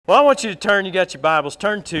Well, I want you to turn, you got your Bibles,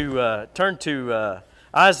 turn to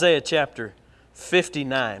Isaiah chapter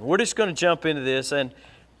 59. We're just going to jump into this, and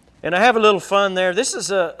I have a little fun there. This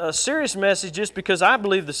is a serious message just because I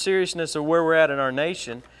believe the seriousness of where we're at in our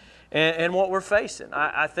nation and what we're facing.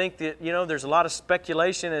 I think that, there's a lot of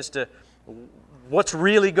speculation as to what's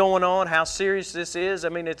really going on, how serious this is. I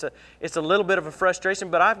mean, it's a little bit of a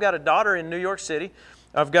frustration, but I've got a daughter in New York City.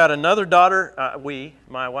 I've got another daughter,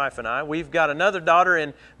 my wife and I, we've got another daughter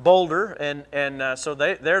in Boulder, and so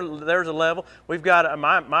there's a level. We've got,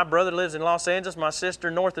 my brother lives in Los Angeles, my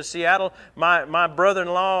sister north of Seattle, my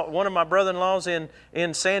brother-in-law, one of my brother-in-laws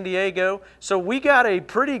in San Diego. So we got a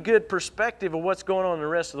pretty good perspective of what's going on in the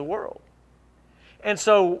rest of the world. And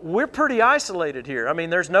so we're pretty isolated here. I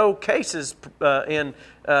mean, there's no cases in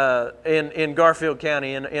Garfield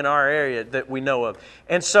County in our area that we know of.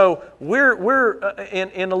 And so we're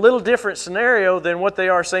in a little different scenario than what they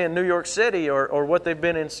are, say, in New York City or what they've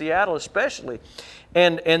been in Seattle especially.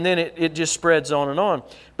 And then it just spreads on and on.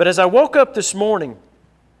 But as I woke up this morning,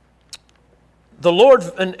 the Lord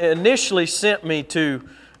initially sent me to,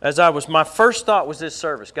 my first thought was this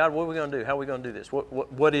service. God, what are we going to do? How are we going to do this?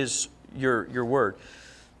 What is your word?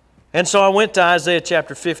 And so I went to Isaiah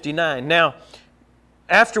chapter 59. Now,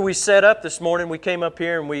 after we set up this morning, we came up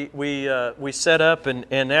here and we set up,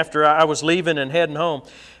 and after I was leaving and heading home,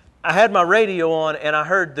 I had my radio on and I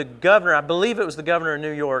heard the governor, I believe it was the governor of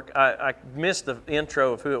New York. I missed the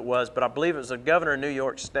intro of who it was, but I believe it was the governor of New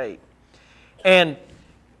York State. And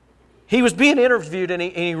he was being interviewed, and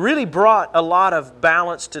he really brought a lot of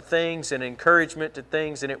balance to things and encouragement to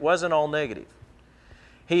things, and it wasn't all negative.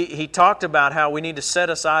 He talked about how we need to set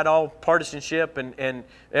aside all partisanship and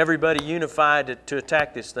everybody unified to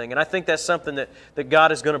attack this thing. And I think that's something that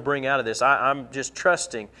God is going to bring out of this. I'm just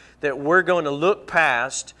trusting that we're going to look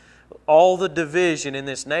past all the division in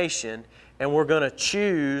this nation, and we're going to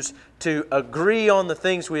choose to agree on the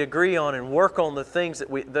things we agree on and work on the things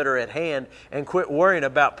that are at hand and quit worrying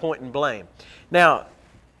about pointing blame. Now,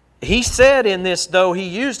 he said in this, though, he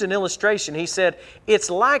used an illustration. He said, it's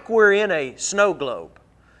like we're in a snow globe.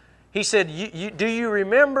 He said, do you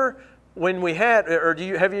remember when we had, or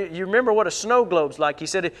you remember what a snow globe's like? He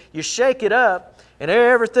said, you shake it up and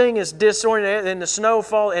everything is disoriented and the snow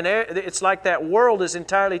falls, and it's like that world is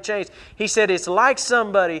entirely changed. He said, it's like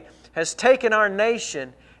somebody has taken our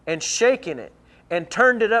nation and shaken it and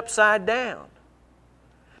turned it upside down.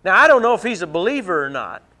 Now, I don't know if he's a believer or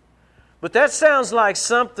not, but that sounds like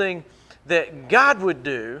something that God would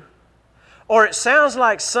do. Or it sounds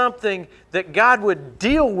like something that God would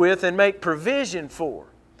deal with and make provision for.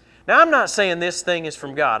 Now, I'm not saying this thing is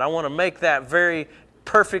from God. I want to make that very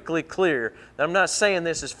perfectly clear. I'm not saying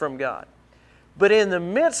this is from God. But in the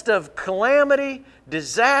midst of calamity,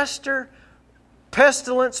 disaster,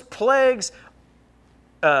 pestilence, plagues,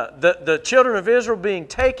 the children of Israel being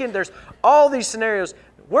taken, there's all these scenarios.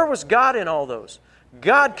 Where was God in all those?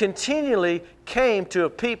 God continually came to a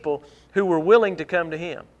people who were willing to come to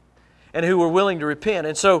Him and who were willing to repent.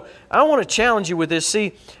 And so I want to challenge you with this.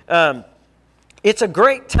 See, it's a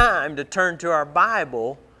great time to turn to our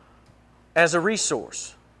Bible as a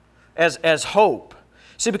resource, as hope.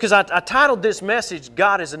 See, because I titled this message,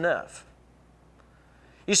 God is Enough.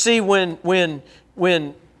 You see, when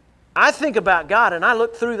I think about God and I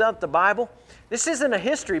look throughout the Bible, this isn't a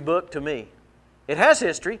history book to me. It has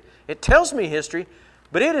history. It tells me history.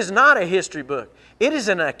 But it is not a history book. It is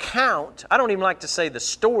an account. I don't even like to say the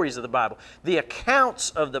stories of the Bible. The accounts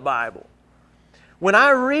of the Bible. When I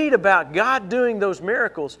read about God doing those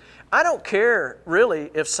miracles, I don't care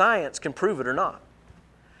really if science can prove it or not.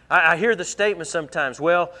 I hear the statement sometimes,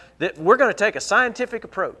 well, that we're going to take a scientific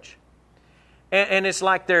approach. And it's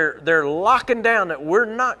like they're locking down that we're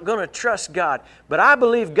not going to trust God. But I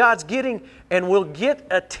believe God's getting and will get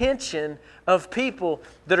attention of people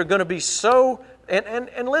that are going to be so...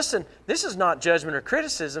 And listen, this is not judgment or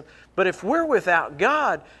criticism, but if we're without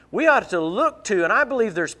God, we ought to look to, and I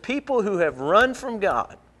believe there's people who have run from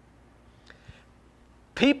God.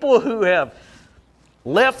 People who have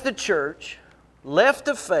left the church, left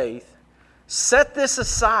the faith, set this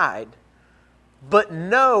aside, but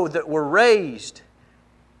know that we're raised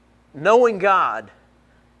knowing God,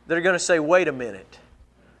 that are going to say, wait a minute,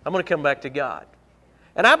 I'm going to come back to God.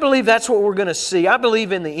 And I believe that's what we're going to see. I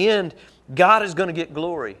believe in the end, God is going to get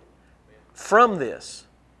glory from this.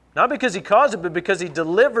 Not because He caused it, but because He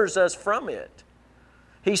delivers us from it.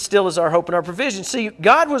 He still is our hope and our provision. See,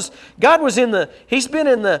 God was He's been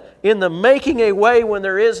in the making a way when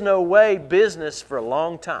there is no way business for a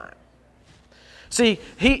long time. See,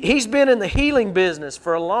 He's been in the healing business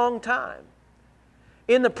for a long time.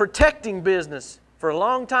 In the protecting business for a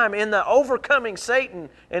long time, in the overcoming Satan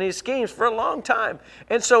and his schemes for a long time.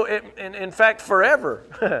 And so, in fact,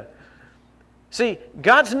 forever. See,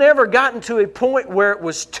 God's never gotten to a point where it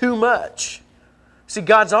was too much. See,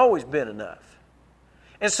 God's always been enough.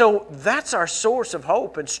 And so that's our source of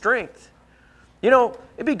hope and strength. You know,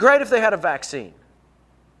 it'd be great if they had a vaccine.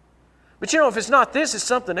 But you know, if it's not this, it's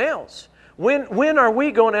something else. When are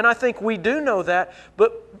we going, and I think we do know that,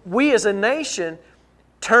 but we as a nation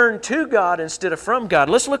turn to God instead of from God.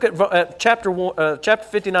 Let's look at chapter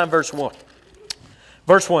 59, verse 1.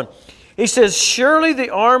 Verse 1. He says, "Surely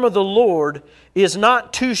the arm of the Lord is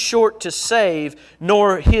not too short to save,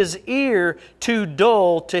 nor His ear too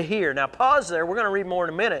dull to hear." Now pause there. We're going to read more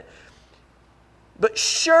in a minute. But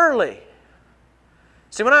surely.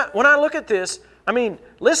 See, when I look at this, I mean,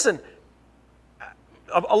 listen,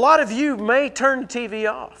 a lot of you may turn the TV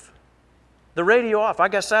off, the radio off. I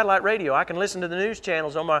got satellite radio. I can listen to the news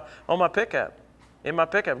channels on my pickup, in my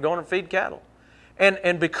pickup, going to feed cattle.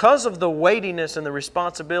 And because of the weightiness and the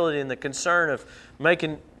responsibility and the concern of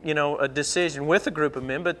making, you know, a decision with a group of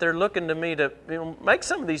men, but they're looking to me to, you know, make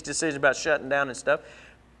some of these decisions about shutting down and stuff.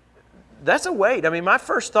 That's a weight. I mean, my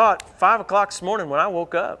first thought, 5 o'clock this morning when I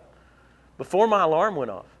woke up, before my alarm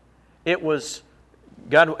went off, it was,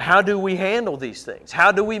 God, how do we handle these things?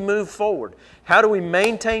 How do we move forward? How do we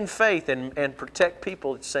maintain faith and protect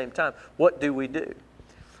people at the same time? What do we do?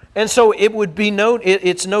 And so it would be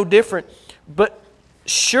it's no different, but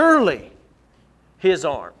surely His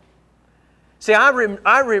arm. See, I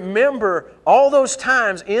remember all those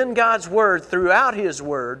times in God's Word, throughout His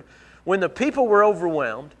Word, when the people were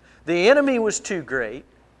overwhelmed, the enemy was too great,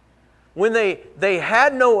 when they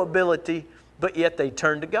had no ability, but yet they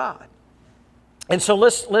turned to God. And so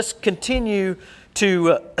let's continue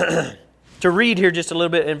to read here just a little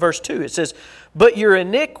bit in verse 2. It says, "But your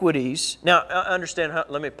iniquities..." Now, understand,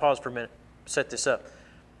 let me pause for a minute, set this up.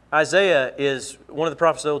 Isaiah is one of the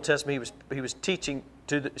prophets of the Old Testament. He was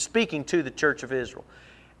speaking to the church of Israel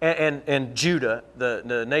and Judah,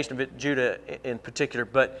 the nation of Judah in particular.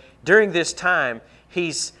 But during this time,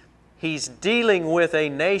 he's dealing with a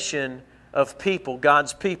nation of people,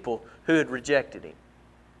 God's people, who had rejected Him.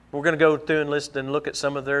 We're going to go through and listen and look at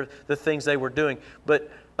some of the things they were doing.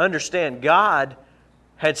 But understand, God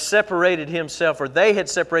had separated Himself, or they had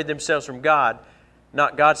separated themselves from God,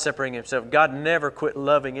 not God separating Himself. God never quit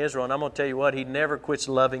loving Israel, and I'm going to tell you what, He never quits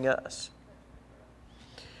loving us.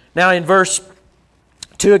 Now in verse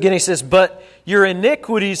 2 again, He says, "But your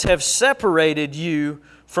iniquities have separated you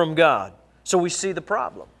from God." So we see the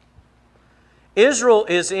problem. Israel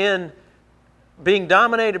is in being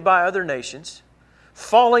dominated by other nations,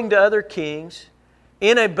 falling to other kings,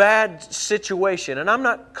 in a bad situation. And I'm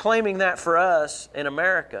not claiming that for us in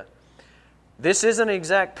America. This isn't an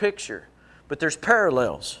exact picture, but there's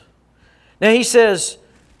parallels. Now He says,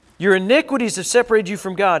 "Your iniquities have separated you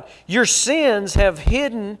from God. Your sins have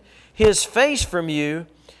hidden His face from you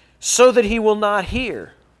so that He will not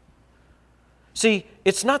hear." See,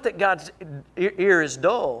 it's not that God's ear is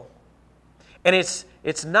dull. And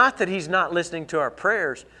it's not that He's not listening to our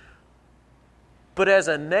prayers. But as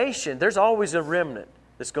a nation, there's always a remnant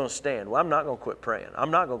that's going to stand. Well, I'm not going to quit praying.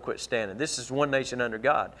 I'm not going to quit standing. This is one nation under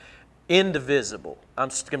God. Indivisible. I'm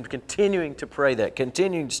continuing to pray that,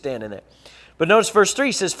 continuing to stand in that. But notice verse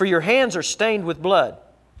 3 says, "For your hands are stained with blood,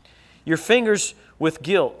 your fingers with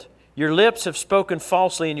guilt. Your lips have spoken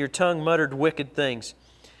falsely, and your tongue muttered wicked things.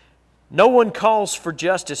 No one calls for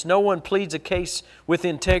justice. No one pleads a case with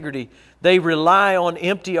integrity. They rely on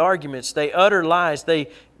empty arguments. They utter lies. They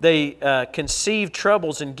conceive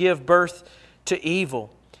troubles and give birth to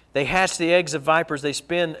evil. They hatch the eggs of vipers. They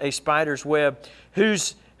spin a spider's web.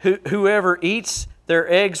 Whoever eats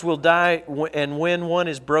their eggs will die, and when one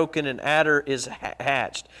is broken, an adder is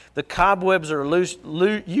hatched. The cobwebs are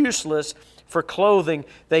useless for clothing.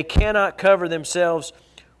 They cannot cover themselves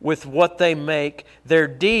with what they make. Their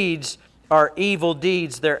deeds are evil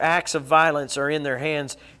deeds. Their acts of violence are in their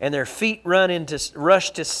hands, and their feet rush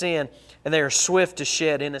to sin, and they are swift to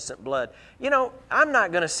shed innocent blood. You know, I'm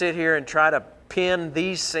not going to sit here and try to pin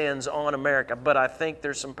these sins on America, but I think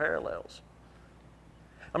there's some parallels.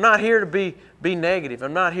 I'm not here to be negative.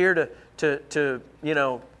 I'm not here to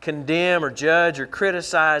condemn or judge or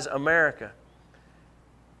criticize America.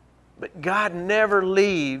 But God never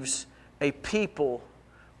leaves a people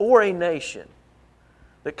or a nation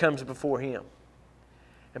that comes before Him.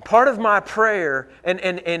 And part of my prayer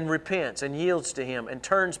and repents and yields to Him and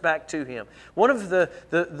turns back to Him. One of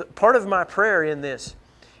the part of my prayer in this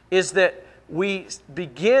is that we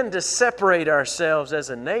begin to separate ourselves as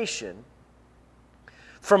a nation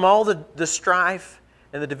from all the strife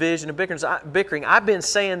and the division and bickering. I've been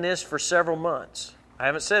saying this for several months. I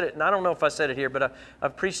haven't said it, and I don't know if I said it here, but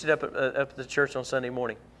I've preached it up at the church on Sunday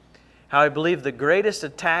morning. How I believe the greatest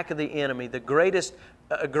attack of the enemy, the greatest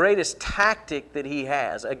tactic that he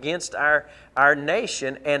has against our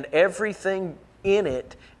nation and everything in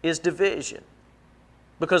it is division.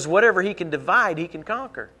 Because whatever he can divide, he can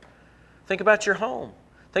conquer. Think about your home.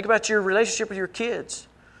 Think about your relationship with your kids.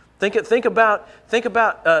 Think about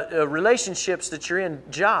relationships that you're in,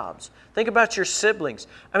 jobs. Think about your siblings.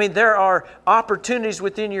 I mean, there are opportunities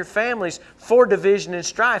within your families for division and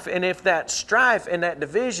strife. And if that strife and that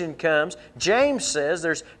division comes, James says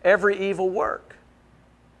there's every evil work.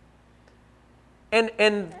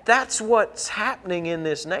 And that's what's happening in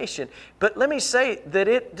this nation. But let me say that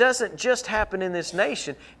it doesn't just happen in this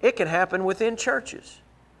nation. It can happen within churches.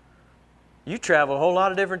 You travel a whole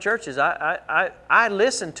lot of different churches. I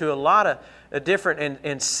listen to a lot of different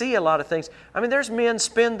and see a lot of things. I mean, there's men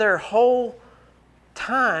spend their whole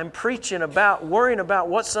time preaching about, worrying about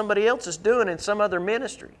what somebody else is doing in some other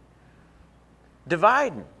ministry.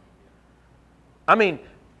 Dividing. I mean,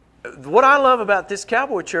 what I love about this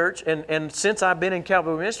Cowboy Church, and since I've been in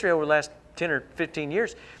Cowboy ministry over the last 10 or 15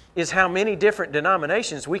 years, is how many different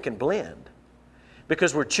denominations we can blend.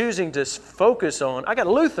 Because we're choosing to focus on, I got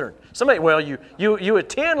a Lutheran. Somebody, well, you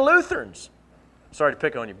attend Lutherans. Sorry to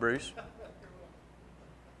pick on you, Bruce.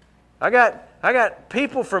 I got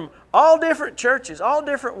people from all different churches, all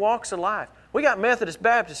different walks of life. We got Methodist,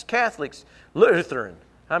 Baptist, Catholics, Lutheran.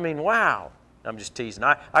 I mean, wow. I'm just teasing.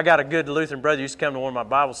 I got a good Lutheran brother who used to come to one of my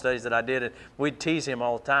Bible studies that I did, and we'd tease him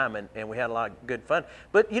all the time, and we had a lot of good fun.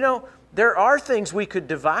 But, you know, there are things we could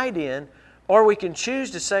divide in, or we can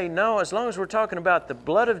choose to say, no, as long as we're talking about the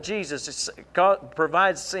blood of Jesus, it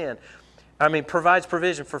provides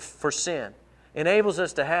provision for sin, enables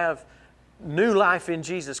us to have new life in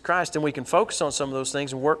Jesus Christ, and we can focus on some of those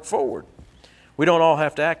things and work forward. We don't all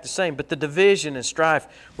have to act the same, but the division and strife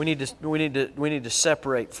we need to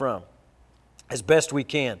separate from as best we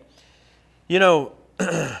can. You know,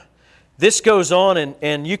 this goes on,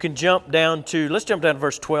 and you can jump down to, let's jump down to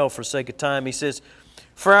verse 12 for sake of time. He says,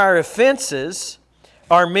 for our offenses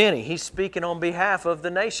are many. He's speaking on behalf of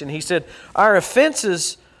the nation. He said, our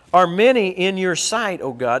offenses are many in your sight,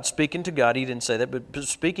 O God. Speaking to God. He didn't say that, but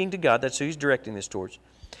speaking to God. That's who he's directing this towards.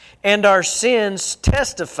 And our sins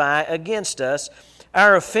testify against us.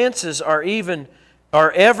 Our offenses are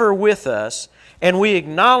ever with us, and we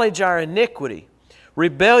acknowledge our iniquity.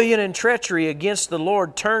 Rebellion and treachery against the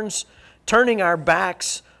Lord turning our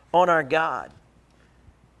backs on our God.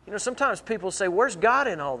 You know, sometimes people say, where's God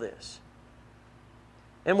in all this?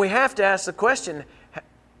 And we have to ask the question,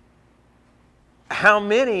 how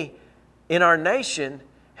many in our nation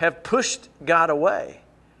have pushed God away,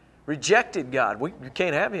 rejected God? We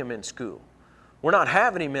can't have Him in school. We're not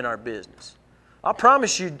having Him in our business. I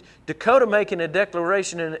promise you, Dakota making a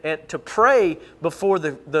declaration to pray before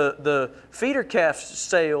the feeder calf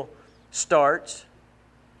sale starts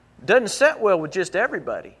doesn't set well with just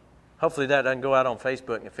everybody. Hopefully that doesn't go out on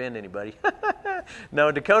Facebook and offend anybody.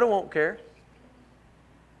 No, Dakota won't care.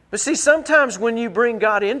 But see, sometimes when you bring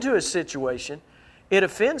God into a situation, it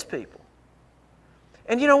offends people.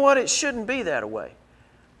 And you know what? It shouldn't be that way.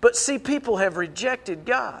 But see, people have rejected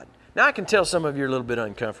God. Now, I can tell some of you are a little bit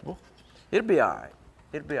uncomfortable. It'll be all right.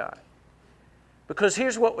 It'll be all right. Because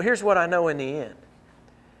here's what I know in the end.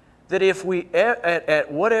 That if we,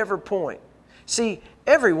 at whatever point, see,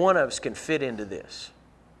 every one of us can fit into this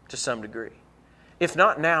to some degree. If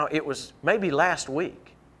not now, it was maybe last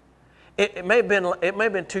week. It may have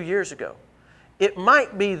been 2 years ago. It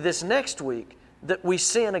might be this next week that we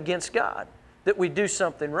sin against God, that we do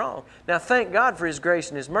something wrong. Now, thank God for His grace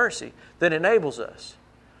and His mercy that enables us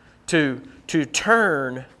to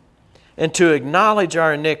turn and to acknowledge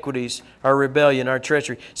our iniquities, our rebellion, our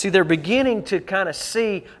treachery. See, they're beginning to kind of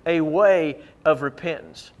see a way of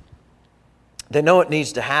repentance. They know it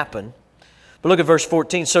needs to happen. But look at verse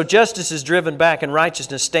 14. So justice is driven back and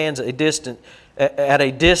righteousness stands at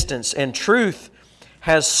a distance, and truth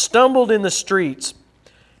has stumbled in the streets.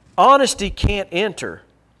 Honesty can't enter.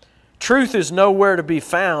 Truth is nowhere to be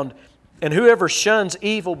found, and whoever shuns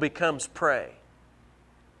evil becomes prey.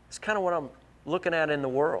 It's kind of what I'm looking at in the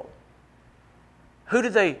world. Who do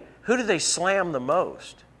they slam the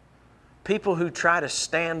most? People who try to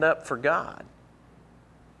stand up for God.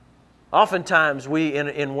 Oftentimes we in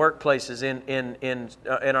workplaces,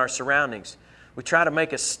 in our surroundings, we try to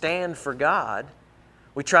make a stand for God.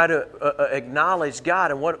 We try to acknowledge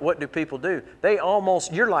God, and what do people do?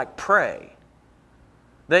 You're like prey.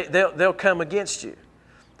 They'll come against you.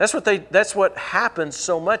 That's what happens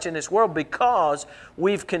so much in this world because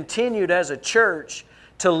we've continued as a church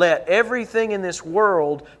to let everything in this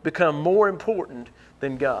world become more important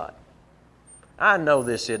than God. I know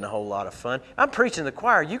this isn't a whole lot of fun. I'm preaching the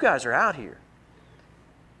choir. You guys are out here.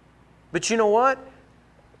 But you know what?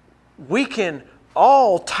 We can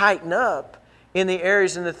all tighten up in the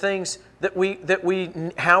areas and the things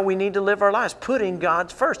how we need to live our lives, putting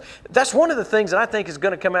God first. That's one of the things that I think is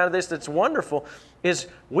going to come out of this that's wonderful, is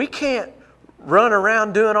we can't run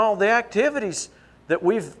around doing all the activities that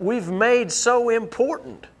we've made so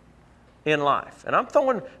important in life. And I'm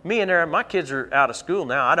throwing me in there. My kids are out of school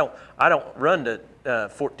now. I don't run to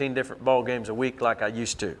 14 different ball games a week like I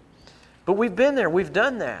used to. But we've been there. We've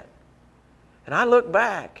done that. And I look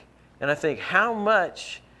back and I think, how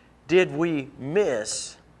much did we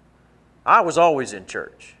miss? I was always in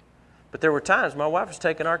church. But there were times my wife was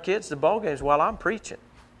taking our kids to ball games while I'm preaching.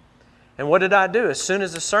 And what did I do? As soon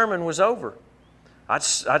as the sermon was over, I'd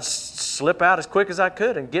slip out as quick as I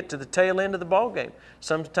could and get to the tail end of the ball game.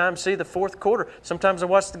 Sometimes see the fourth quarter. Sometimes I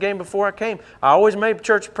watched the game before I came. I always made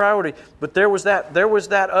church a priority, but there was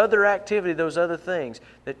that other activity, those other things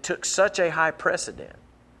that took such a high precedent.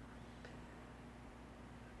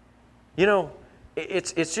 You know,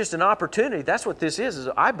 it's just an opportunity. That's what this is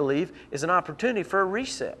I believe, is an opportunity for a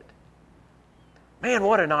reset. Man,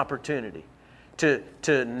 what an opportunity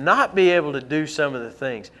to not be able to do some of the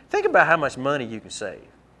things. Think about how much money you can save.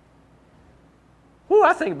 Woo,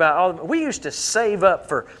 I think about we used to save up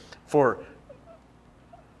for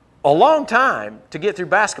a long time to get through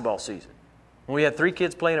basketball season. When we had 3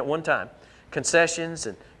 kids playing at one time. Concessions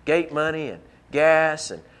and gate money and gas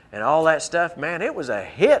and all that stuff. Man, it was a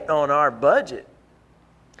hit on our budget.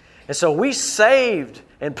 And so we saved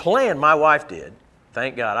and planned. My wife did.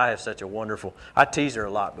 Thank God I have such a wonderful, I tease her a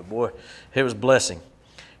lot, but boy, it was a blessing.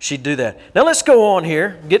 She'd do that. Now let's go on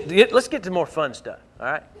here. Let's get to more fun stuff. All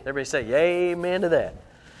right? Everybody say amen to that.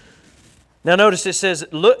 Now notice it says,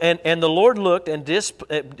 look, and the Lord looked, and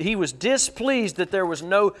He was displeased that there was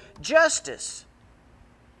no justice.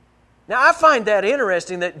 Now I find that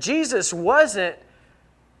interesting that Jesus wasn't,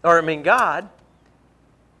 God,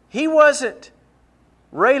 He wasn't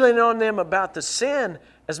railing on them about the sin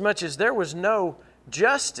as much as there was no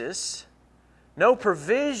justice, no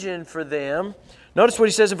provision for them. Notice what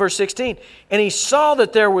He says in verse 16. And He saw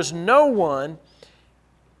that there was no one.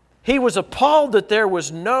 He was appalled that there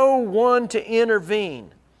was no one to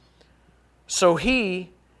intervene. So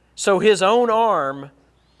His own arm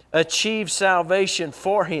achieved salvation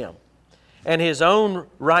for Him, and His own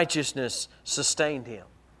righteousness sustained Him.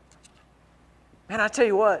 Man, I tell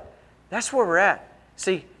you what, that's where we're at.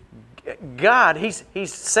 See, God, He's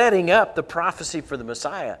setting up the prophecy for the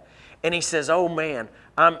Messiah. And He says, oh man,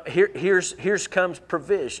 here comes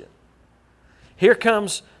provision. Here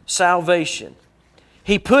comes salvation.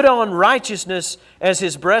 He put on righteousness as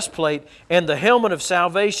His breastplate and the helmet of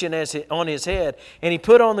salvation on His head. And He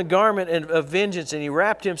put on the garment of vengeance, and He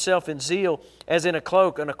wrapped Himself in zeal as in a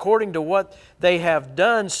cloak. And according to what they have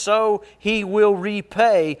done, so He will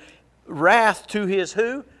repay wrath to His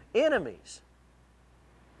who? Enemies.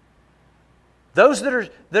 Those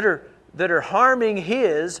that are harming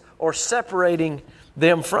His or separating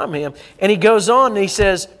them from Him. And He goes on and He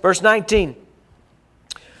says, verse 19,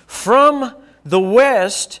 from the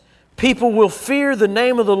west people will fear the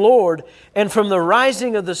name of the Lord, and from the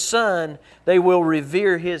rising of the sun they will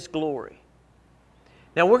revere His glory.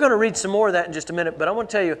 Now we're going to read some more of that in just a minute, but I want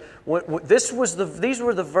to tell you, these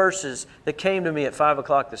were the verses that came to me at 5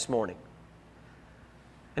 o'clock this morning.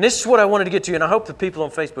 And this is what I wanted to get to, and I hope the people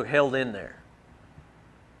on Facebook held in there.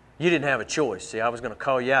 You didn't have a choice. See, I was going to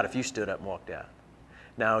call you out if you stood up and walked out.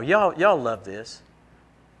 Now, y'all love this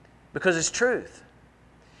because it's truth.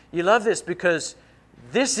 You love this because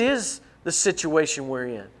this is the situation we're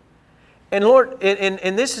in. And Lord,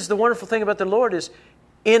 and this is the wonderful thing about the Lord is,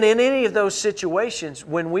 in any of those situations,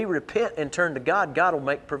 when we repent and turn to God, God will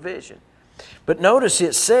make provision. But notice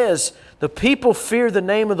it says, the people fear the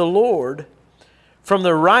name of the Lord from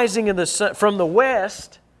the rising of the sun, from the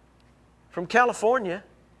west, from California,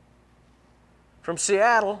 from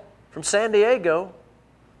Seattle, from San Diego,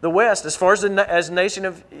 the west, as far as the nation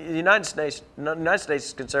of the United States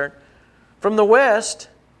is concerned, from the west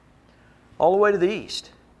all the way to the east,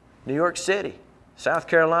 New York City, South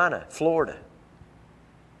Carolina, Florida.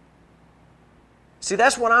 See,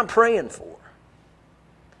 that's what I'm praying for.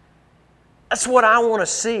 That's what I want to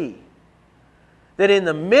see. That in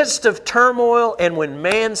the midst of turmoil and when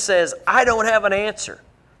man says, I don't have an answer.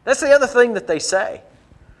 That's the other thing that they say.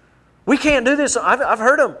 We can't do this. I've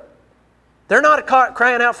heard them. They're not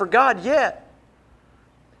crying out for God yet.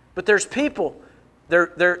 But there's people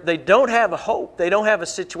They don't have a hope. They don't have a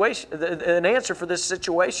situation, an answer for this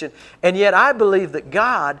situation. And yet I believe that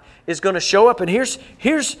God is going to show up. And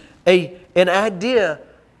here's an idea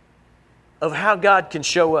of how God can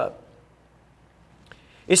show up.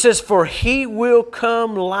 It says, "For He will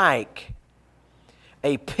come like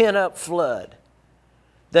a pent-up flood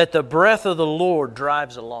that the breath of the Lord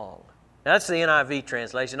drives along." Now, that's the NIV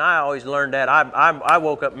translation. I always learned that. I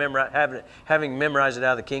woke up having memorized it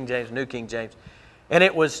out of the King James, New King James. And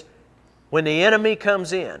it was, when the enemy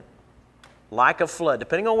comes in, like a flood,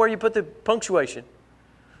 depending on where you put the punctuation.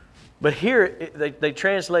 But here, they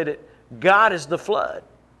translate it, God is the flood.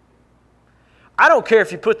 I don't care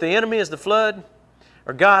if you put the enemy as the flood,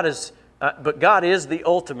 or but God is the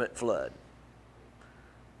ultimate flood.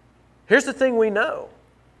 Here's the thing we know,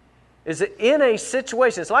 is that in a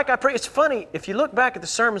situation, it's like I pray. It's funny, if you look back at the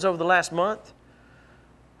sermons over the last month,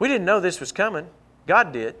 we didn't know this was coming.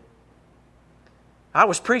 God did. I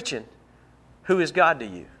was preaching, who is God to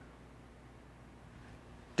you?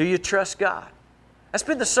 Do you trust God? That's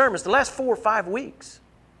been the sermons the last 4 or 5 weeks.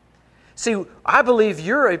 See, I believe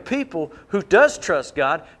you're a people who does trust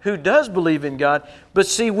God, who does believe in God. But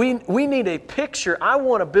see, we need a picture. I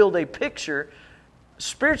want to build a picture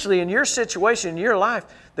spiritually in your situation, in your life,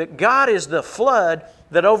 that God is the flood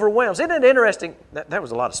that overwhelms. Isn't it interesting? That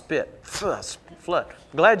was a lot of spit. Flood.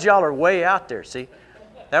 Glad y'all are way out there, see.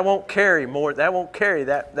 That won't carry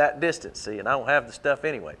that distance, see, and I don't have the stuff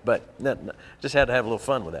anyway. But just had to have a little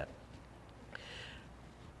fun with that.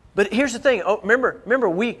 But here's the thing. Oh, remember,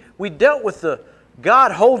 we dealt with the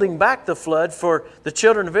God holding back the flood for the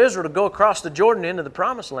children of Israel to go across the Jordan into the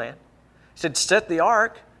Promised Land. He said, set the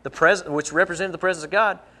ark, which represented the presence of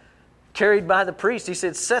God, carried by the priest. He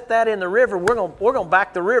said, set that in the river. We're going to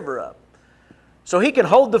back the river up. So He can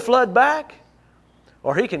hold the flood back,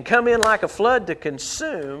 or He can come in like a flood to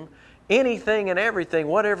consume anything and everything,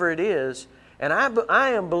 whatever it is. And I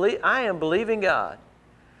am believing God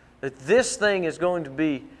that this thing is going to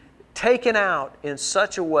be taken out in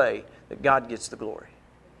such a way that God gets the glory.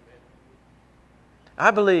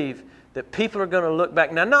 I believe that people are going to look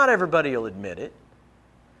back. Now, not everybody will admit it.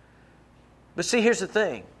 But see, here's the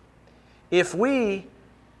thing. If we,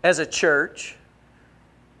 as a church,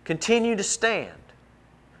 continue to stand,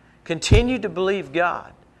 continue to believe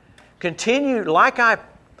God, continue, like I've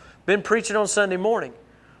been preaching on Sunday morning,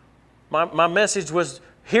 my message was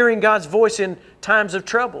hearing God's voice in times of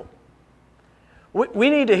trouble. We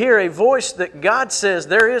need to hear a voice that God says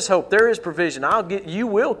there is hope, there is provision. You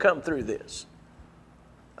will come through this.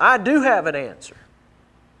 I do have an answer.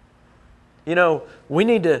 You know, we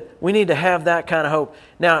need to have that kind of hope.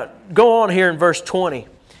 Now, go on here in verse 20.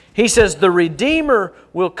 He says, the Redeemer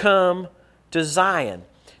will come to Zion.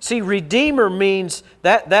 See, Redeemer means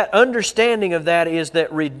that understanding of that is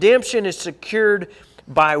that redemption is secured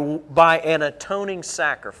by an atoning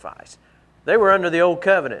sacrifice. They were under the old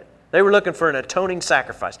covenant. They were looking for an atoning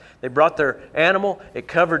sacrifice. They brought their animal. It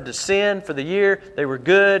covered the sin for the year. They were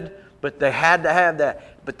good, but they had to have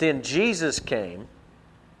that. But then Jesus came,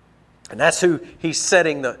 and that's who He's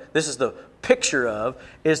setting this is the picture of,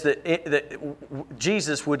 is that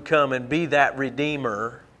Jesus would come and be that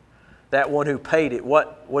Redeemer, that one who paid it.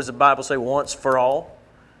 What does the Bible say? Once for all.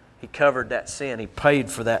 He covered that sin. He paid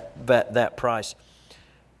for that price.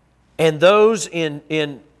 And those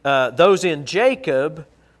in Jacob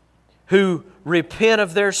who repent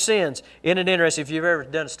of their sins. Isn't it interesting? If you've ever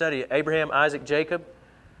done a study of Abraham, Isaac, Jacob,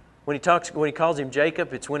 when he calls him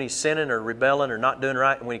Jacob, it's when he's sinning or rebelling or not doing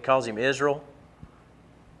right. And when he calls him Israel,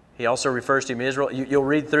 he also refers to him Israel. You'll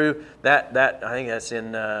read through that. I think that's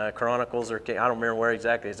in Chronicles, or I don't remember where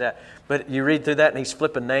exactly it's at. But you read through that, and he's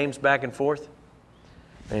flipping names back and forth.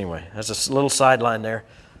 Anyway, that's a little sideline there.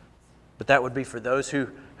 But that would be for those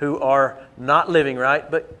who are not living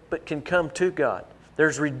right, but can come to God.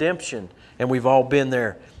 There's redemption, and we've all been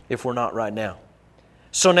there if we're not right now.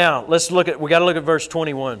 So now, we got to look at verse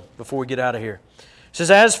 21 before we get out of here. It says,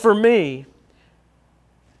 as for me,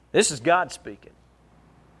 this is God speaking.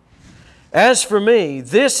 As for me,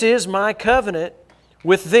 this is my covenant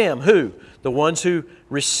with them. Who? The ones who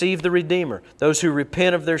receive the Redeemer, those who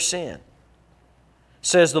repent of their sin.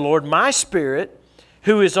 Says the Lord, my Spirit,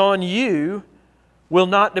 who is on you, will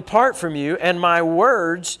not depart from you, and my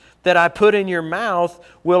words that I put in your mouth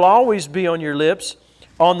will always be on your lips,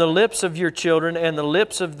 on the lips of your children and the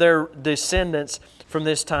lips of their descendants from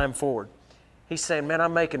this time forward. He's saying, man,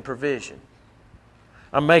 I'm making provision.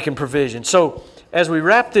 I'm making provision. So as we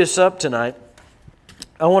wrap this up tonight,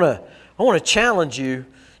 I want to challenge you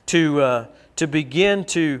to begin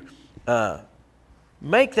to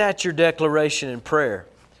make that your declaration in prayer.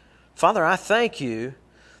 Father, I thank you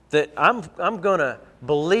that I'm going to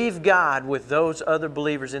believe God with those other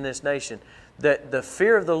believers in this nation, that the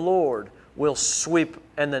fear of the Lord will sweep,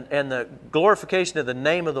 and the glorification of the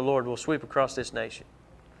name of the Lord will sweep across this nation.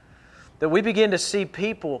 That we begin to see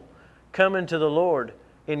people coming to the Lord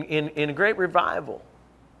in great revival.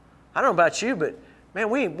 I don't know about you, but man,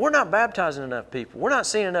 we're not baptizing enough people. We're not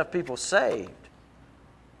seeing enough people saved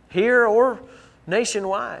here or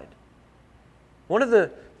nationwide. One of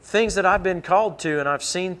the things that I've been called to, and I've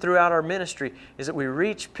seen throughout our ministry, is that we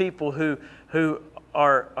reach people who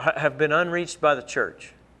have been unreached by the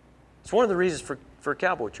church. It's one of the reasons for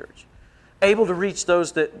Cowboy Church. Able to reach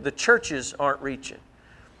those that the churches aren't reaching.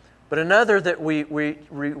 But another that we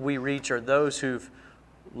reach are those who've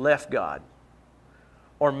left God,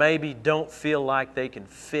 or maybe don't feel like they can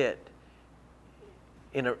fit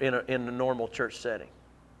in a normal church setting.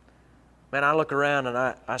 Man, I look around and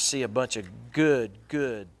I see a bunch of good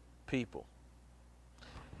people.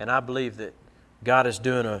 And I believe that God is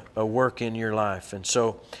doing a work in your life. And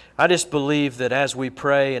so I just believe that as we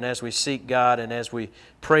pray and as we seek God and as we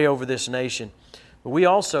pray over this nation, we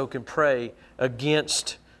also can pray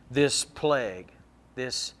against this plague,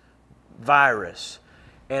 this virus,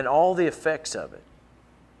 and all the effects of it.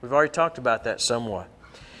 We've already talked about that somewhat.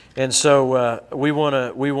 And so we want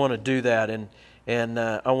to do that, and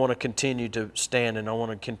I want to continue to stand, and I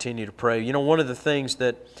want to continue to pray. You know, one of the things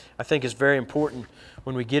that I think is very important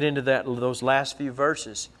when we get into those last few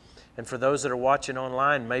verses, and for those that are watching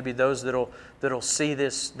online, maybe those that'll see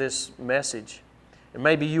this message, and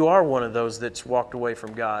maybe you are one of those that's walked away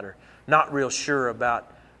from God or not real sure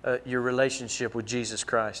about your relationship with Jesus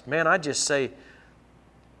Christ. Man, I just say,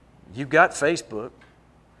 you've got Facebook.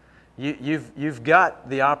 You've got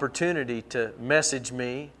the opportunity to message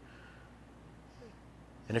me.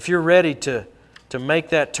 And if you're ready to make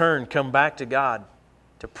that turn, come back to God,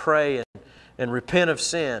 to pray and repent of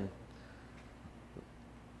sin,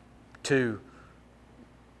 to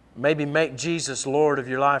maybe make Jesus Lord of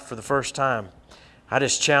your life for the first time, I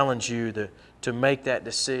just challenge you to make that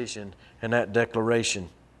decision and that declaration.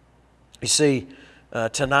 You see,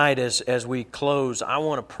 tonight as we close, I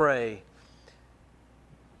want to pray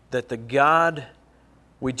that the God,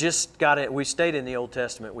 we stayed in the Old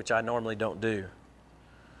Testament, which I normally don't do.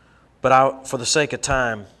 But for the sake of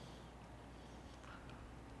time,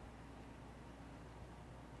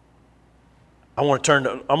 I'm going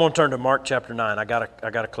to turn to Mark chapter 9. I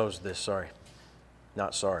gotta close this. Sorry,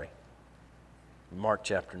 not sorry. Mark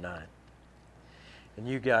chapter 9, and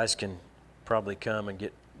you guys can probably come and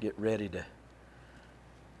get ready to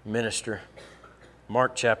minister.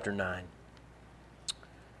 Mark chapter 9.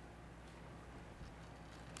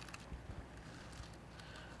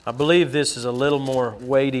 I believe this is a little more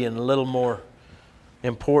weighty and a little more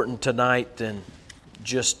important tonight than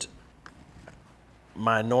just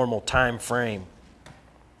my normal time frame.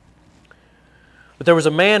 But there was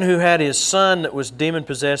a man who had his son that was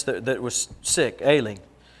demon-possessed, that was sick, ailing.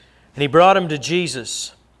 And he brought him to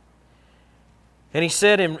Jesus. And he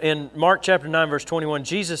said in Mark chapter 9, verse 21,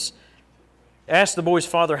 Jesus asked the boy's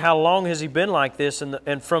father, how long has he been like this?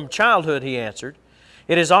 And from childhood, he answered,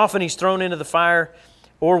 it is often he's thrown into the fire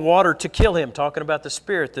or water to kill him, talking about the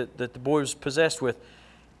spirit that the boy was possessed with.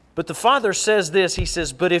 But the father says this, he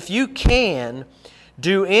says, but if you can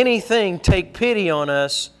do anything, take pity on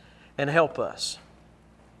us and help us.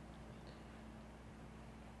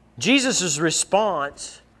 Jesus'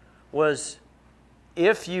 response was,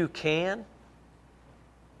 if you can.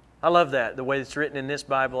 I love that, the way it's written in this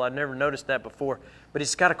Bible. I've never noticed that before, but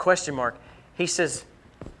it's got a question mark. He says,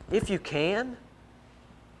 if you can?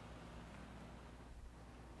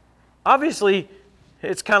 Obviously,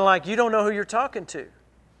 it's kind of like you don't know who you're talking to.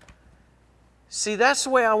 See, that's the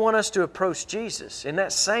way I want us to approach Jesus, in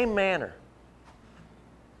that same manner.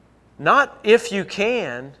 Not if you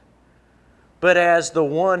can, but as the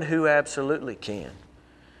one who absolutely can.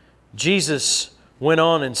 Jesus went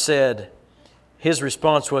on and said, his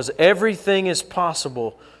response was, everything is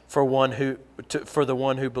possible for the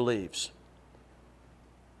one who believes.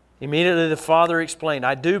 Immediately the father explained,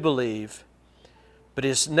 I do believe. But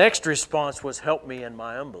his next response was, help me in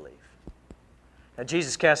my unbelief. And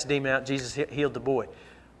Jesus cast the demon out. Jesus healed the boy.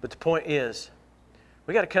 But the point is,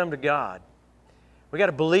 we got to come to God. We got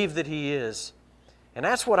to believe that He is. And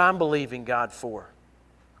that's what I'm believing God for.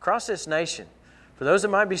 Across this nation. For those that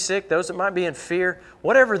might be sick, those that might be in fear,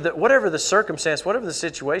 whatever the circumstance, whatever the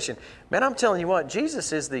situation, man, I'm telling you what,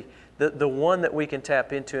 Jesus is the one that we can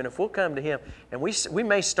tap into. And if we'll come to Him, and we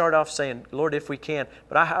may start off saying, Lord, if we can,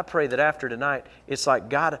 but I pray that after tonight, it's like,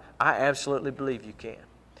 God, I absolutely believe you can.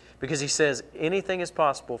 Because He says, anything is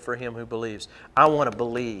possible for him who believes. I want to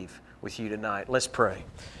believe with you tonight. Let's pray.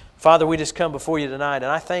 Father, we just come before you tonight, and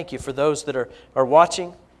I thank you for those that are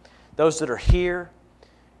watching, those that are here,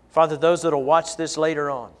 Father, those that will watch this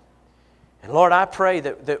later on. And Lord, I pray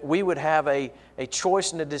that we would have a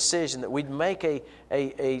choice and a decision, that we'd make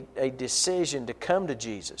a decision to come to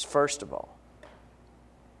Jesus, first of all.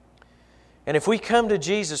 And if we come to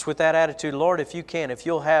Jesus with that attitude, Lord, if you can, if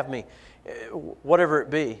you'll have me, whatever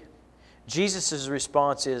it be, Jesus'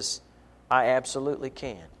 response is, I absolutely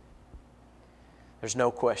can. There's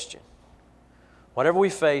no question. Whatever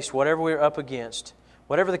we face, whatever we're up against,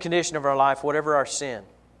 whatever the condition of our life, whatever our sin,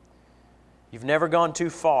 you've never gone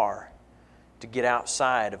too far to get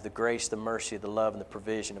outside of the grace, the mercy, the love, and the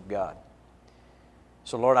provision of God.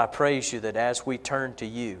 So Lord, I praise you that as we turn to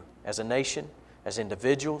you as a nation, as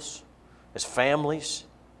individuals, as families,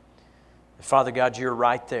 that Father God, you're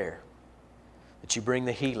right there. That you bring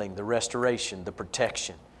the healing, the restoration, the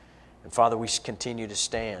protection. And Father, we continue to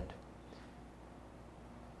stand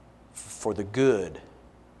for the good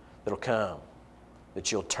that'll come,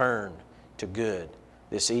 that you'll turn to good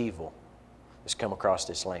this evil that's come across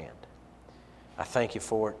this land. I thank you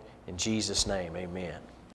for it. In Jesus' name, amen.